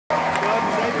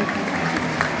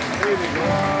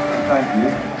Thank you.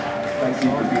 Thank you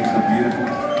for being so beautiful.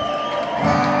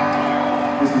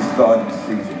 This is God's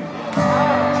season.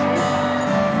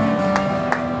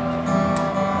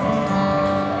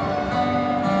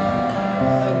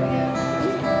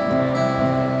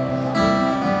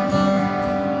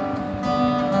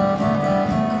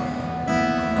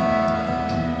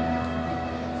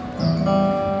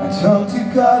 I talk to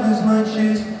God as much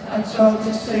as I talk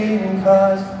to Satan,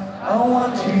 cause I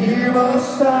want to hear both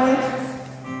sides.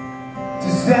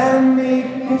 Does that make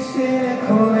it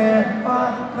cynical? There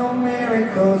are no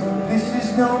miracles. This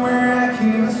is no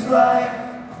miraculous life.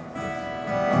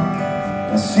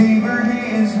 I savor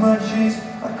it as much as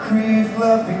I crave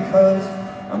love, because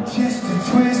I'm just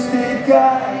a twisted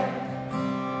guy.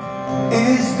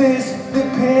 Is this the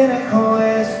pinnacle?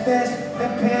 Is this the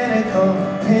pinnacle?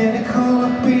 Pinnacle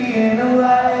of being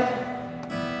alive?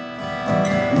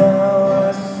 Now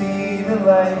I see the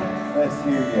light. Let's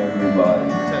hear it, everybody.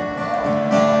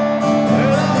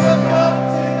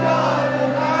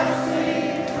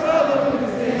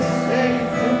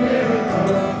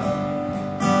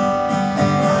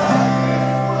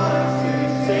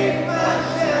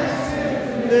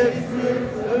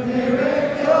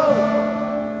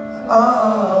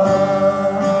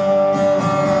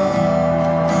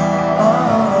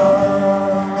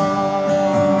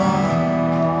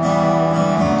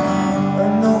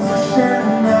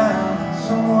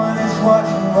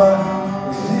 Watching, but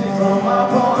is it from my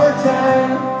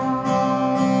part-time?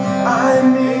 I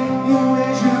make you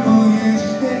miserable, you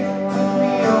stick with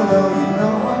me, although you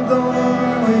know I'm gonna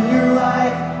ruin your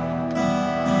life.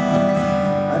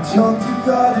 I talk to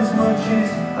God as much as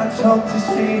I talk to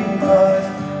Satan, cause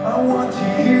I want to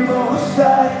hear both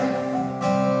sides.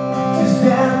 Does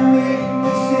that make